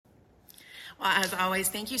Well, as always,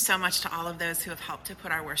 thank you so much to all of those who have helped to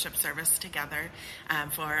put our worship service together.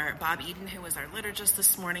 For Bob Eden, who was our liturgist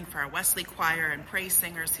this morning, for our Wesley Choir and praise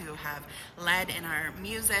singers who have led in our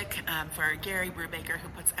music, for Gary Brubaker, who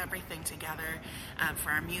puts everything together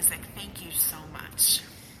for our music. Thank you so much.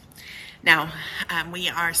 Now, we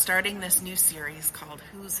are starting this new series called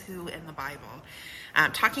Who's Who in the Bible.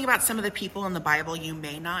 Talking about some of the people in the Bible you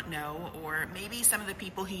may not know, or maybe some of the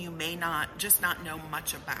people who you may not know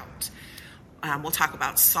much about. We'll talk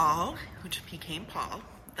about Saul, who became Paul.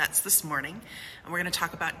 That's this morning. And we're going to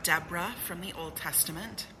talk about Deborah from the Old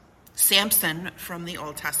Testament, Samson from the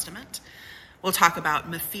Old Testament. We'll talk about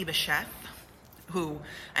Mephibosheth, who,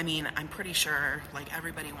 I'm pretty sure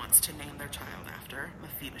everybody wants to name their child after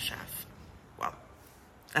Mephibosheth. Well,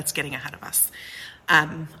 that's getting ahead of us.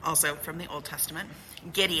 Also from the Old Testament,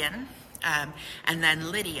 Gideon, and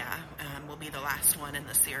then Lydia will be the last one in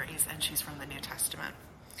the series, and she's from the New Testament.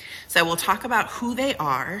 So we'll talk about who they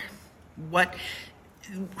are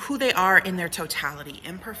in their totality,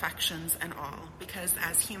 imperfections and all, because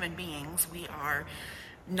as human beings, we are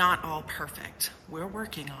not all perfect. We're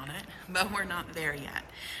working on it, but we're not there yet.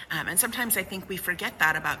 And sometimes I think we forget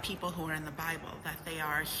that about people who are in the Bible, that they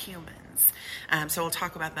are humans. So we'll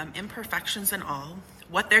talk about them, imperfections and all,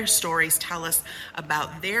 what their stories tell us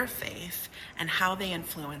about their faith, and how they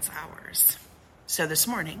influence ours. So this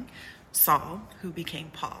morning, Saul, who became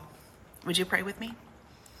Paul. Would you pray with me?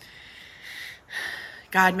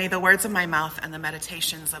 God, may the words of my mouth and the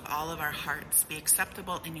meditations of all of our hearts be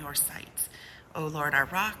acceptable in your sight, O Lord, our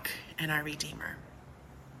rock and our redeemer.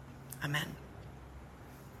 Amen.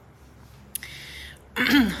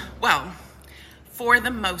 Well, for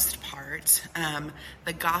the most part,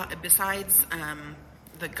 besides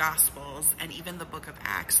the Gospels and even the book of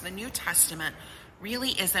Acts, the New Testament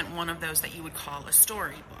really isn't one of those that you would call a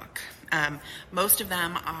storybook. Most of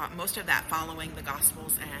that following the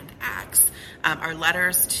Gospels and Acts are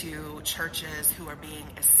letters to churches who are being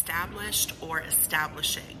established or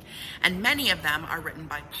establishing. And many of them are written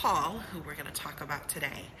by Paul, who we're going to talk about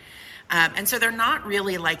today. And so they're not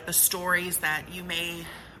really like the stories that you may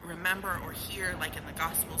remember or hear like in the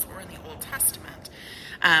Gospels or in the Old Testament.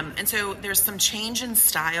 And so there's some change in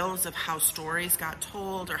styles of how stories got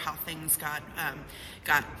told or how things got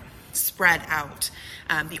spread out.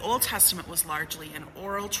 The Old Testament was largely an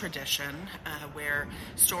oral tradition where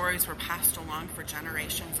stories were passed along for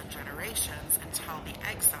generations and generations until the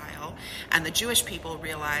exile, and the Jewish people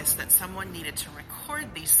realized that someone needed to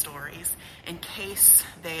record these stories in case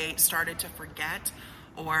they started to forget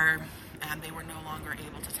or they were no longer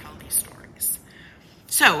able to tell these stories.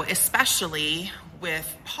 So, especially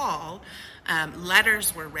with Paul,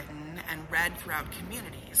 letters were written and read throughout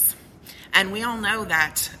communities. And we all know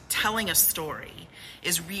that telling a story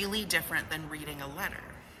is really different than reading a letter.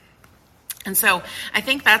 And so I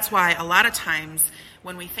think that's why a lot of times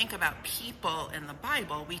when we think about people in the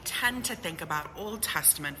Bible, we tend to think about Old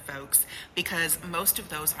Testament folks because most of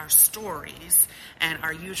those are stories and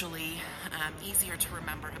are usually easier to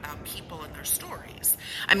remember about people and their stories.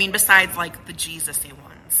 Besides like the Jesus-y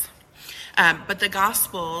ones. But the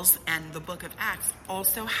Gospels and the book of Acts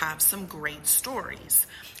also have some great stories.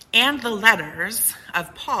 And the letters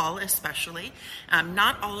of Paul especially,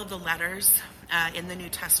 not all of the letters in the New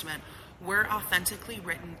Testament were authentically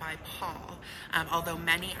written by Paul, although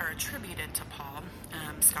many are attributed to Paul.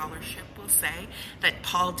 Scholarship will say that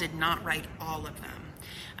Paul did not write all of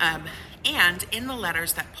them. And in the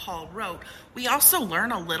letters that Paul wrote, we also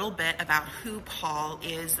learn a little bit about who Paul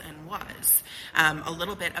is and was, a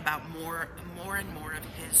little bit about more and more of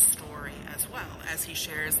his story as well, as he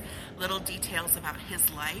shares little details about his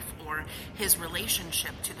life or his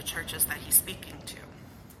relationship to the churches that he's speaking to.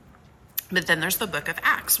 But then there's the book of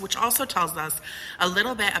Acts, which also tells us a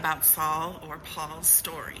little bit about Saul or Paul's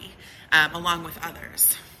story, along with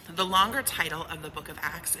others. The longer title of the book of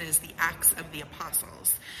Acts is the Acts of the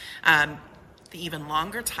Apostles. The even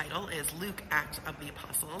longer title is Luke, Act of the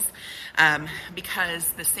Apostles, because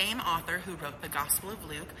the same author who wrote the Gospel of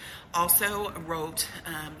Luke also wrote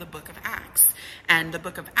the book of Acts. And the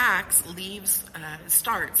book of Acts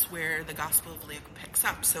starts where the Gospel of Luke picks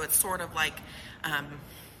up. So it's sort of like,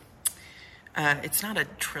 it's not a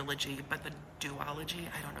trilogy, but the duology.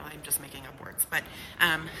 I don't know, I'm just making up words. But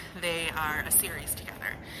they are a series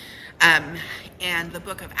together. And the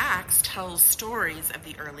book of Acts tells stories of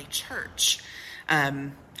the early church,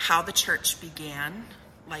 how the church began,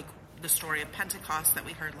 like the story of Pentecost that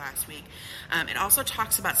we heard last week. It also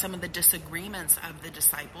talks about some of the disagreements of the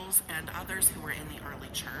disciples and others who were in the early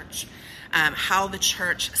church, how the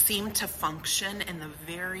church seemed to function in the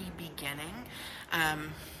very beginning.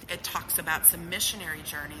 It talks about some missionary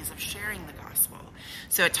journeys of sharing the gospel.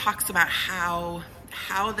 So it talks about how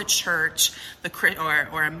the church,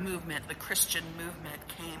 or a movement, the Christian movement,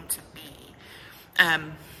 came to be.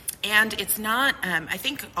 And it's not, I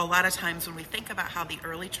think a lot of times when we think about how the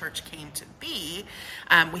early church came to be,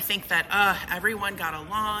 we think that everyone got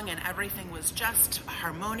along and everything was just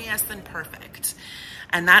harmonious and perfect.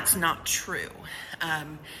 And that's not true.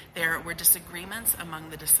 There were disagreements among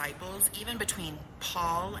the disciples, even between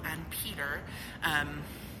Paul and Peter,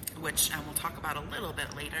 which we'll talk about a little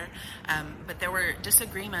bit later. But there were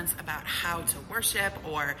disagreements about how to worship,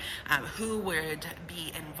 or who would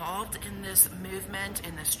be involved in this movement,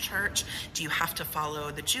 in this church. Do you have to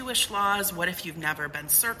follow the Jewish laws? What if you've never been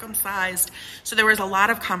circumcised? So there was a lot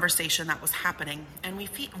of conversation that was happening, and we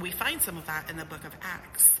find some of that in the book of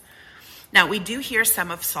Acts. Now, we do hear some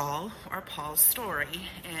of Saul or Paul's story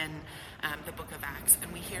in the book of Acts,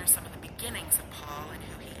 and we hear some of the beginnings of Paul and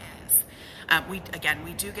who he is. We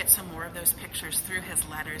do get some more of those pictures through his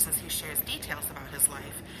letters as he shares details about his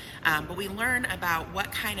life. But we learn about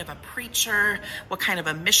what kind of a preacher, what kind of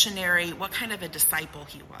a missionary, what kind of a disciple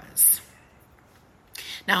he was.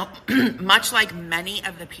 Now, much like many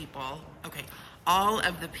of the people, all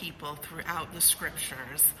of the people throughout the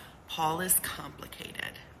scriptures, Paul is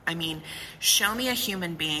complicated. I mean, show me a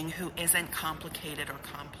human being who isn't complicated or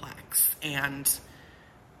complex, and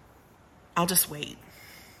I'll just wait.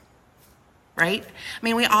 Right? I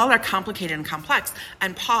mean, we all are complicated and complex,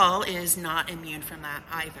 and Paul is not immune from that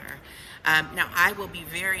either. Now, I will be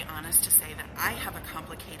very honest to say that I have a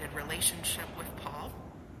complicated relationship with Paul.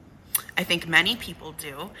 I think many people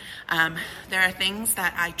do. There are things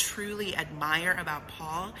that I truly admire about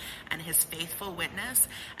Paul and his faithful witness,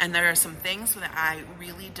 and there are some things that I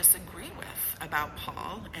really disagree with about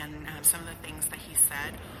Paul and some of the things that he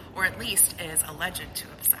said, or at least is alleged to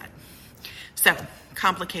have said. So,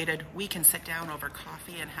 complicated. We can sit down over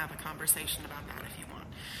coffee and have a conversation about that if you want.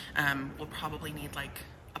 We'll probably need like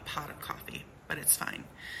a pot of coffee, but it's fine.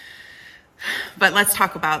 But let's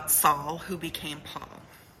talk about Saul, who became Paul.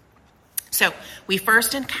 So we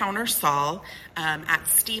first encounter Saul at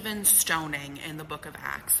Stephen's stoning in the book of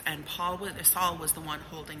Acts, and Saul was the one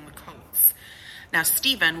holding the coats. Now,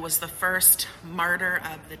 Stephen was the first martyr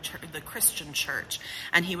of the Christian church,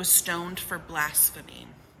 and he was stoned for blasphemy.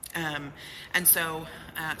 And so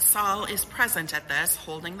Saul is present at this,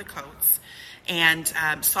 holding the coats, and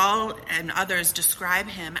Saul and others describe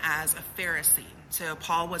him as a Pharisee. So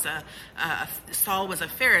Saul was a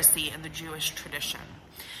Pharisee in the Jewish tradition.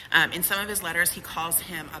 In some of his letters, he calls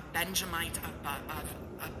him a Benjamite of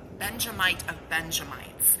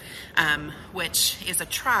Benjamites, which is a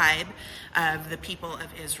tribe of the people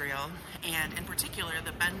of Israel. And in particular,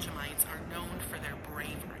 the Benjamites are known for their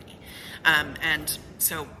bravery. And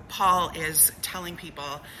so Paul is telling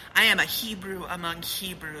people, I am a Hebrew among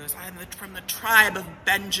Hebrews. I'm from the tribe of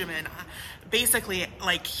Benjamin. Basically,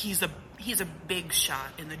 like he's a big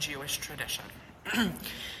shot in the Jewish tradition.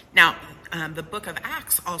 Now, the book of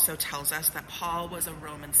Acts also tells us that Paul was a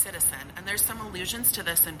Roman citizen, and there's some allusions to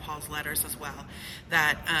this in Paul's letters as well,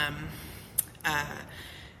 that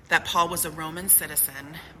Paul was a Roman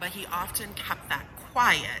citizen, but he often kept that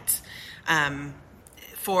quiet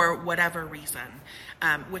for whatever reason,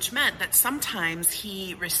 which meant that sometimes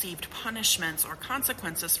he received punishments or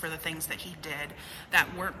consequences for the things that he did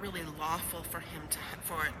that weren't really lawful for it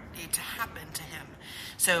to happen to him.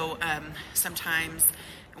 So sometimes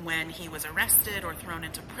when he was arrested or thrown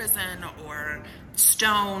into prison or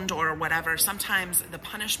stoned or whatever, sometimes the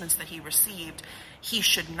punishments that he received, he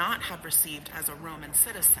should not have received as a Roman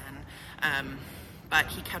citizen, but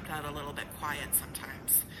he kept that a little bit quiet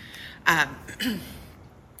sometimes.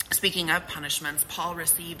 Speaking of punishments, Paul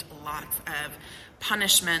received lots of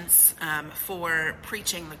punishments for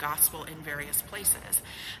preaching the gospel in various places.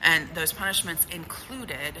 And those punishments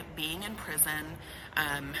included being in prison,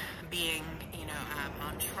 being,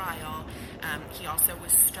 on trial. He also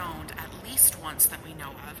was stoned at least once that we know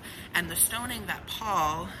of. And the stoning that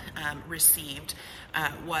Paul received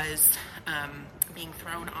was being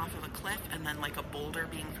thrown off of a cliff and then like a boulder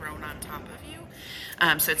being thrown on top of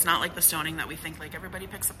you. So it's not like the stoning that we think like everybody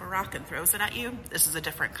picks up a rock and throws it at you. This is a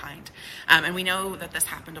different kind. And we know that this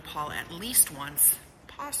happened to Paul at least once,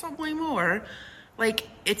 possibly more. Like,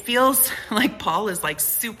 it feels like Paul is like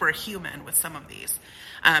superhuman with some of these.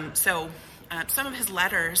 So some of his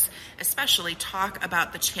letters especially talk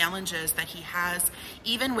about the challenges that he has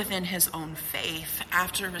even within his own faith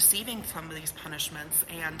after receiving some of these punishments,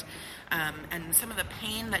 and some of the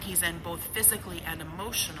pain that he's in both physically and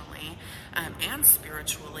emotionally and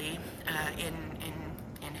spiritually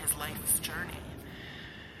in his life's journey.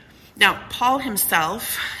 Now, Paul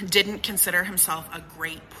himself didn't consider himself a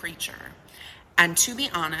great preacher. And to be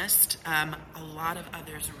honest, a lot of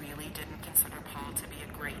others really didn't consider Paul to be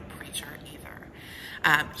a great preacher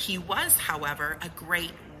either. He was, however, a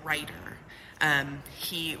great writer.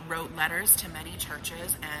 He wrote letters to many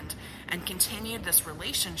churches and continued this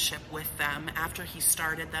relationship with them after he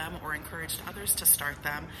started them or encouraged others to start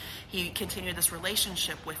them. He continued this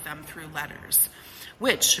relationship with them through letters,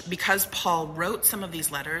 which, because Paul wrote some of these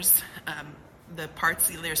letters, there's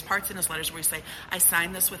parts in his letters where he say, I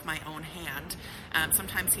signed this with my own hand.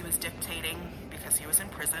 Sometimes he was dictating because he was in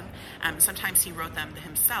prison. Sometimes he wrote them to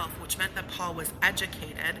himself, which meant that Paul was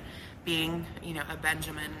educated, being, a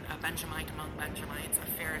Benjamite among Benjamites,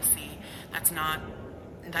 a Pharisee.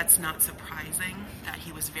 That's not surprising that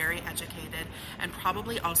he was very educated and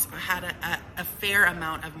probably also had a fair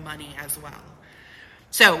amount of money as well.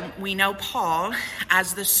 So we know Paul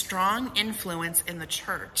as the strong influence in the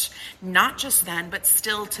church, not just then, but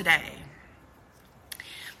still today.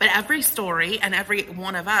 But every story and every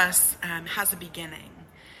one of us has a beginning.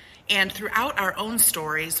 And throughout our own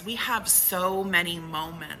stories, we have so many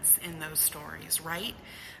moments in those stories, right?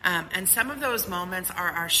 And some of those moments are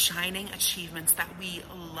our shining achievements that we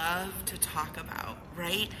love to talk about,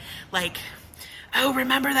 right? Like, oh,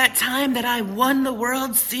 remember that time that I won the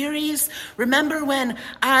World Series? Remember when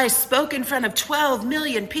I spoke in front of 12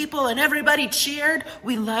 million people and everybody cheered?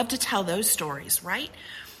 We love to tell those stories, right?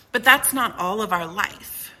 But that's not all of our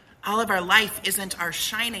life. All of our life isn't our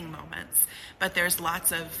shining moments, but there's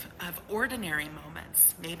lots of ordinary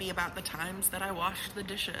moments, maybe about the times that I washed the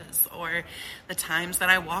dishes or the times that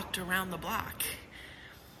I walked around the block.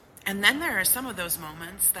 And then there are some of those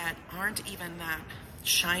moments that aren't even that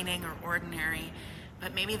shining or ordinary,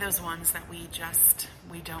 but maybe those ones that we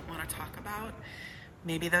don't want to talk about.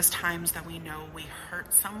 Maybe those times that we know we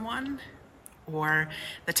hurt someone, or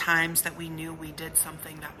the times that we knew we did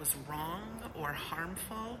something that was wrong or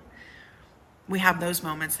harmful. We have those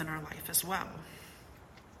moments in our life as well.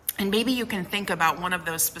 And maybe you can think about one of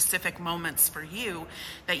those specific moments for you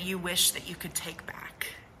that you wish that you could take back.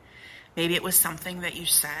 Maybe it was something that you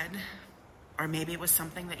said, or maybe it was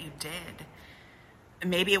something that you did.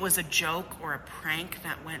 Maybe it was a joke or a prank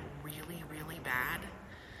that went really, really bad.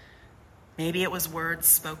 Maybe it was words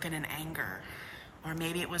spoken in anger, or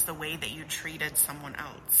maybe it was the way that you treated someone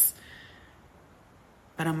else.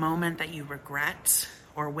 But a moment that you regret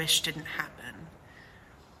or wish didn't happen.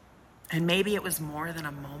 And maybe it was more than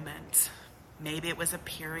a moment. Maybe it was a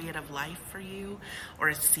period of life for you, or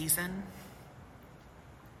a season.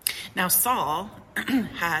 Now, Saul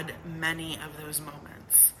had many of those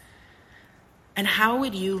moments. And how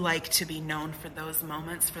would you like to be known for those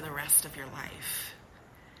moments for the rest of your life?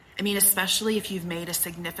 I mean, especially if you've made a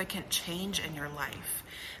significant change in your life.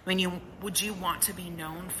 Would you want to be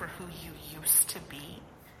known for who you used to be?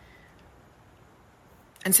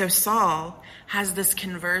 And so Saul has this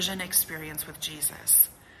conversion experience with Jesus.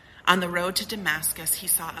 On the road to Damascus, he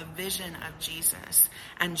saw a vision of Jesus.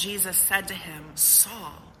 And Jesus said to him,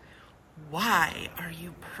 Saul, why are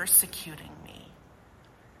you persecuting me?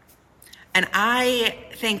 And I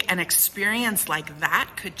think an experience like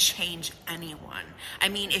that could change anyone. I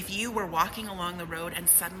mean, if you were walking along the road and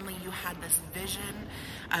suddenly you had this vision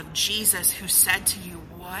of Jesus who said to you,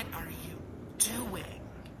 what are you doing?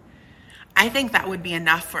 I think that would be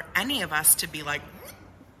enough for any of us to be like,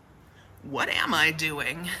 what am I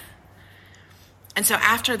doing? And so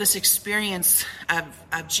after this experience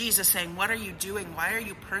of Jesus saying, what are you doing? Why are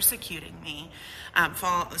you persecuting me?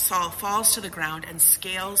 Saul falls to the ground and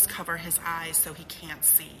scales cover his eyes so he can't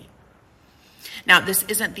see. Now, this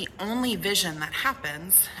isn't the only vision that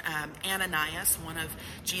happens. Ananias, one of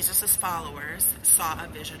Jesus' followers, saw a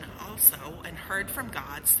vision also and heard from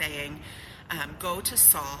God saying, go to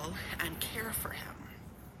Saul and care for him.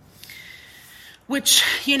 Which,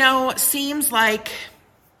 seems like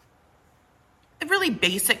a really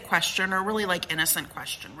basic question, or really like innocent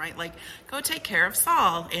question, right? Like, go take care of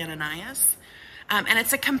Saul, Ananias. And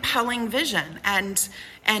it's a compelling vision. And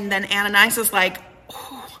then Ananias is like,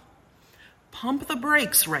 oh, pump the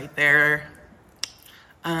brakes right there.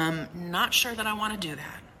 Not sure that I want to do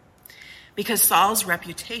that. Because Saul's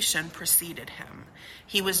reputation preceded him.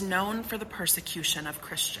 He was known for the persecution of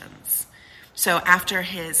Christians. So after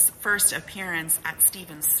his first appearance at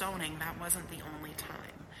Stephen's stoning, that wasn't the only time.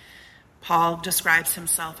 Paul describes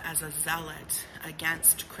himself as a zealot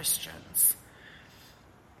against Christians.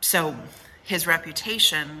 So his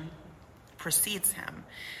reputation precedes him,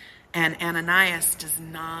 and Ananias does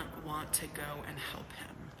not want to go and help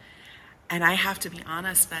him. And I have to be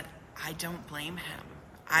honest that I don't blame him.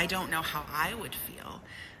 I don't know how I would feel.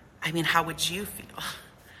 I mean, how would you feel?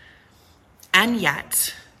 And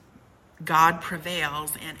yet, God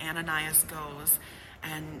prevails, and Ananias goes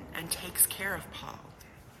and takes care of Paul.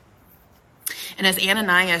 And as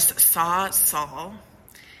Ananias saw Saul,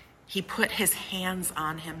 he put his hands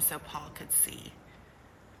on him so Paul could see.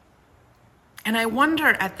 And I wonder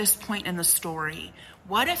at this point in the story,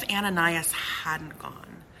 what if Ananias hadn't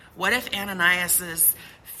gone? What if Ananias's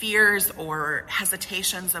fears or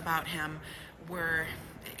hesitations about him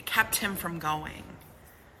kept him from going?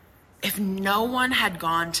 If no one had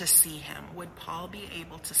gone to see him, would Paul be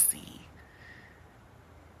able to see?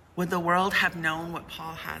 Would the world have known what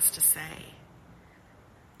Paul has to say?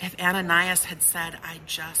 If Ananias had said, I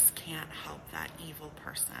just can't help that evil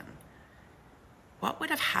person, what would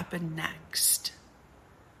have happened next?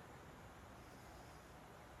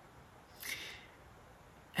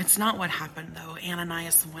 It's not what happened, though.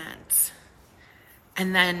 Ananias went.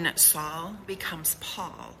 And then Saul becomes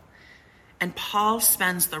Paul. And Paul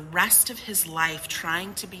spends the rest of his life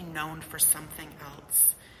trying to be known for something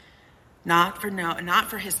else. Not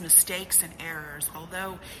for his mistakes and errors,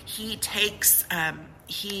 although he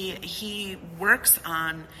works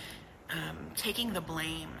on taking the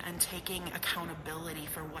blame and taking accountability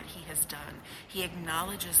for what he has done. He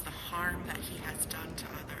acknowledges the harm that he has done to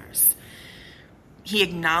others. He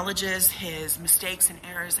acknowledges his mistakes and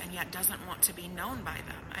errors and yet doesn't want to be known by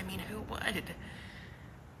them. I mean, who would?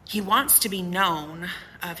 He wants to be known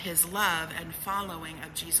of his love and following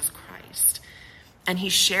of Jesus Christ. And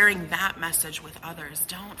he's sharing that message with others.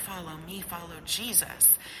 Don't follow me, follow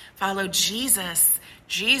Jesus. Follow Jesus.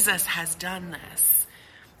 Jesus has done this.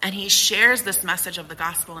 And he shares this message of the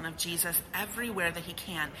gospel and of Jesus everywhere that he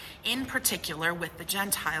can, in particular with the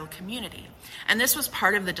Gentile community. And this was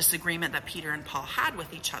part of the disagreement that Peter and Paul had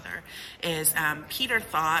with each other, is Peter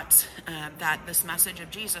thought that this message of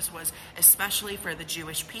Jesus was especially for the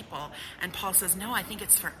Jewish people. And Paul says, no, I think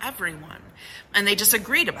it's for everyone. And they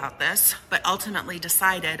disagreed about this, but ultimately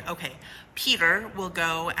decided, okay, Peter will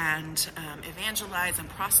go and evangelize and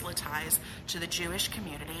proselytize to the Jewish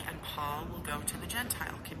community, and Paul will go to the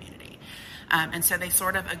Gentile community. And so they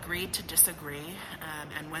sort of agreed to disagree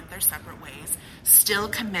and went their separate ways, still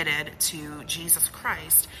committed to Jesus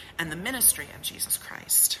Christ and the ministry of Jesus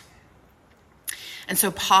Christ. And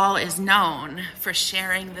so Paul is known for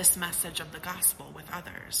sharing this message of the gospel with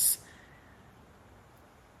others.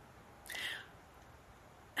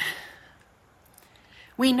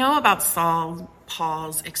 We know about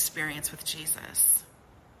Paul's experience with Jesus.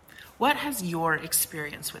 What has your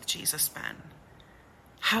experience with Jesus been?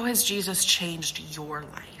 How has Jesus changed your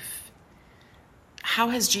life? How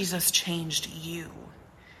has Jesus changed you?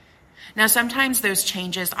 Now, sometimes those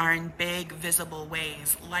changes are in big, visible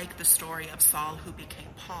ways, like the story of Saul who became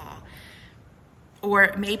Paul.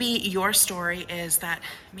 Or maybe your story is that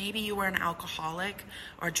maybe you were an alcoholic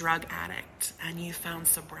or drug addict and you found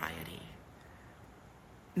sobriety.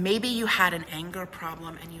 Maybe you had an anger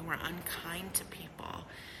problem and you were unkind to people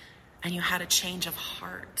and you had a change of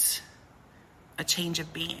heart, a change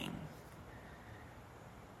of being.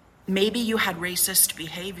 Maybe you had racist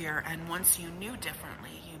behavior and once you knew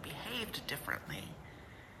differently, you behaved differently.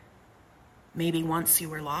 Maybe once you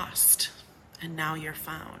were lost and now you're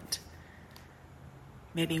found.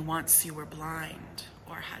 Maybe once you were blind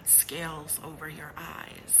or had scales over your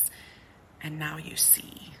eyes and now you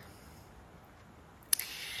see.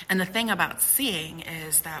 And the thing about seeing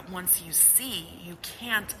is that once you see, you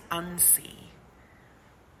can't unsee.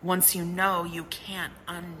 Once you know, you can't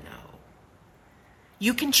unknow.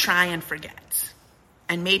 You can try and forget,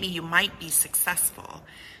 and maybe you might be successful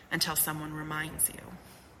until someone reminds you.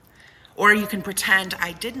 Or you can pretend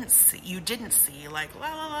you didn't see, like,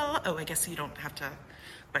 oh, I guess you don't have to,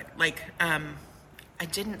 but like, I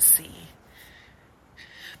didn't see.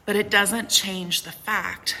 But it doesn't change the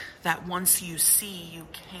fact that once you see, you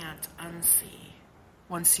can't unsee.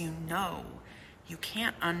 Once you know, you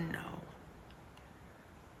can't unknow.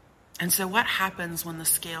 And so what happens when the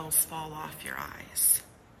scales fall off your eyes?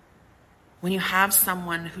 When you have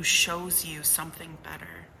someone who shows you something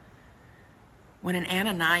better? When an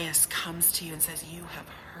Ananias comes to you and says, you have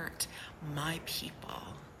hurt my people,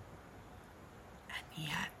 and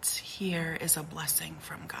yet here is a blessing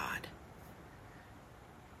from God.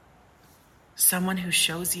 Someone who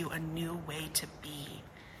shows you a new way to be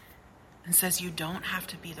and says you don't have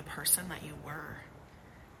to be the person that you were.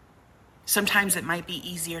 Sometimes it might be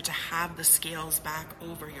easier to have the scales back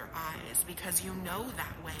over your eyes because you know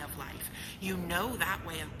that way of life. You know that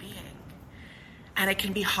way of being. And it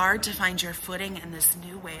can be hard to find your footing in this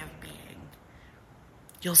new way of being.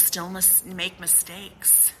 You'll still make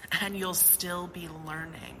mistakes, and you'll still be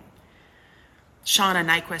learning. Shauna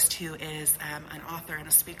Nyquist, who is an author and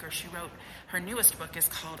a speaker, she wrote, her newest book is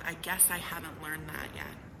called I Guess I Haven't Learned That Yet.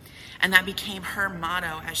 And that became her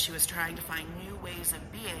motto as she was trying to find new ways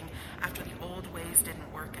of being after the old ways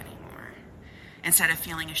didn't work anymore. Instead of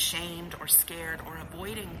feeling ashamed or scared or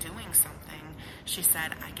avoiding doing something, she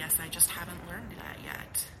said, I guess I just haven't learned that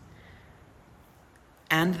yet.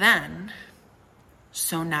 And then,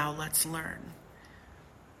 so now let's learn.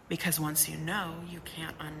 Because once you know, you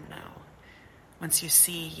can't unknow. Once you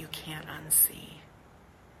see, you can't unsee.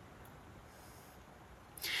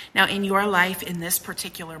 Now, in your life, in this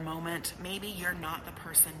particular moment, maybe you're not the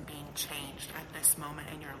person being changed at this moment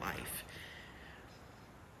in your life.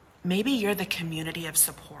 Maybe you're the community of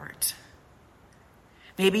support.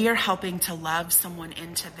 Maybe you're helping to love someone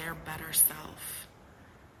into their better self.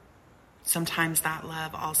 Sometimes that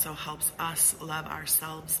love also helps us love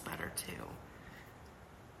ourselves better too.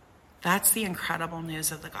 That's the incredible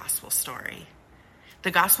news of the gospel story. The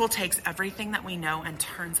gospel takes everything that we know and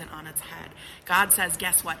turns it on its head. God says,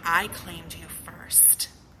 guess what? I claimed you first.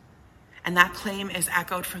 And that claim is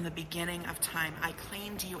echoed from the beginning of time. I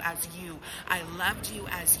claimed you as you. I loved you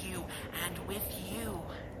as you. And with you,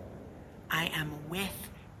 I am with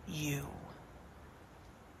you.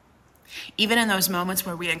 Even in those moments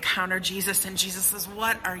where we encounter Jesus and Jesus says,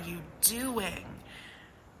 what are you doing?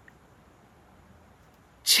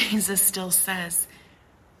 Jesus still says,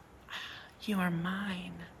 you are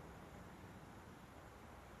mine.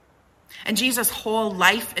 And Jesus' whole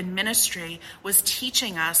life and ministry was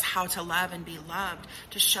teaching us how to love and be loved,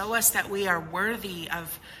 to show us that we are worthy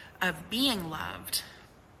of being loved.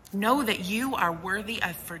 Know that you are worthy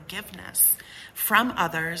of forgiveness from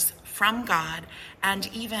others, from God, and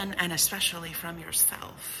even and especially from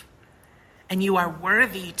yourself. And you are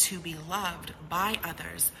worthy to be loved by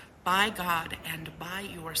others, by God, and by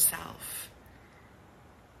yourself.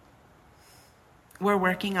 We're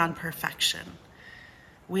working on perfection.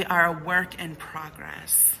 We are a work in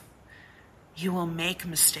progress. You will make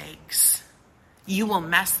mistakes. You will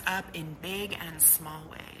mess up in big and small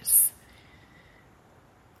ways.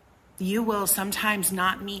 You will sometimes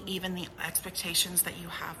not meet even the expectations that you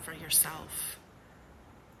have for yourself.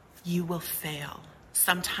 You will fail,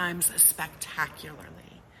 sometimes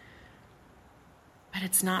spectacularly. But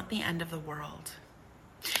it's not the end of the world.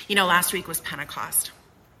 You know, last week was Pentecost.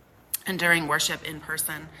 And during worship in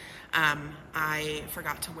person, I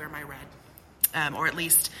forgot to wear my red. Or at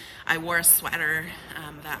least I wore a sweater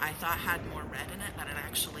that I thought had more red in it than it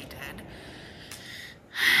actually did.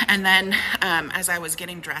 And then as I was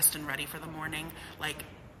getting dressed and ready for the morning,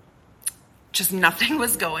 just nothing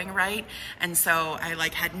was going right. And so I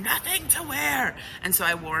had nothing to wear. And so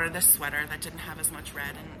I wore this sweater that didn't have as much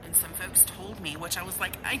red. And some folks told me, which I was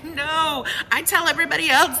like, I know, I tell everybody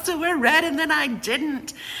else to wear red and then I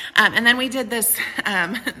didn't. And then we did this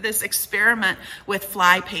experiment with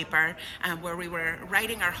fly paper where we were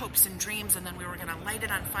writing our hopes and dreams, and then we were going to light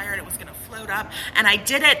it on fire and it was going to float up. And I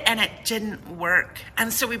did it and it didn't work.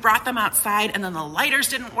 And so we brought them outside and then the lighters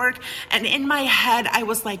didn't work. And in my head, I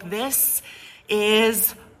was like, this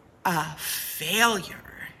is a failure.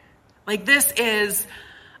 This is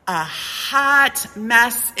a hot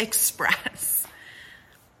mess express.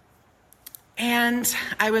 And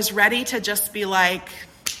I was ready to just be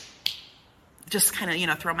just kind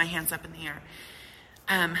of, throw my hands up in the air.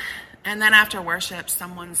 And then after worship,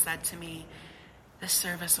 someone said to me, this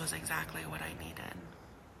service was exactly what I needed.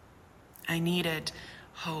 I needed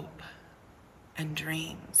hope and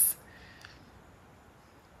dreams.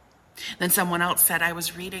 Then someone else said, I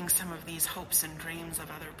was reading some of these hopes and dreams of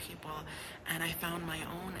other people, and I found my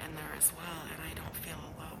own in there as well, and I don't feel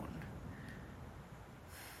alone.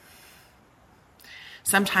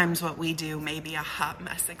 Sometimes what we do may be a hot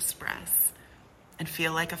mess express and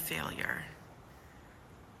feel like a failure.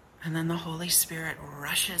 And then the Holy Spirit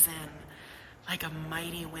rushes in like a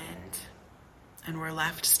mighty wind, and we're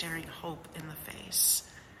left staring hope in the face.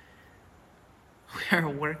 We're a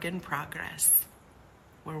work in progress.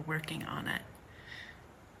 We're working on it.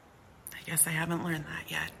 I guess I haven't learned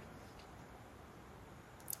that yet.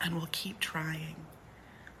 And we'll keep trying.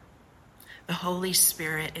 The Holy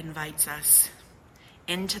Spirit invites us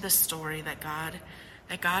into the story that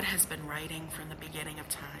God has been writing from the beginning of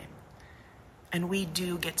time. And we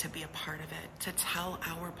do get to be a part of it, to tell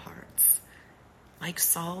our parts, like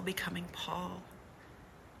Saul becoming Paul,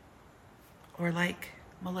 or like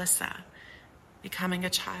Melissa becoming a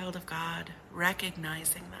child of God,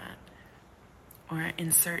 recognizing that, or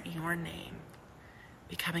insert your name,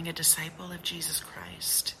 becoming a disciple of Jesus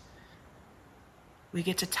Christ. We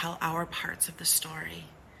get to tell our parts of the story,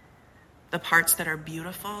 the parts that are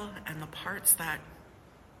beautiful and the parts that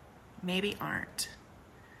maybe aren't.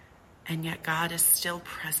 And yet God is still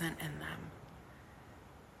present in them.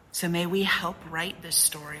 So may we help write this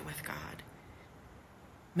story with God.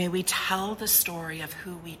 May we tell the story of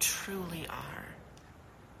who we truly are,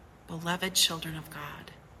 beloved children of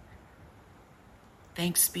God.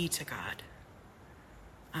 Thanks be to God.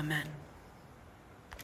 Amen.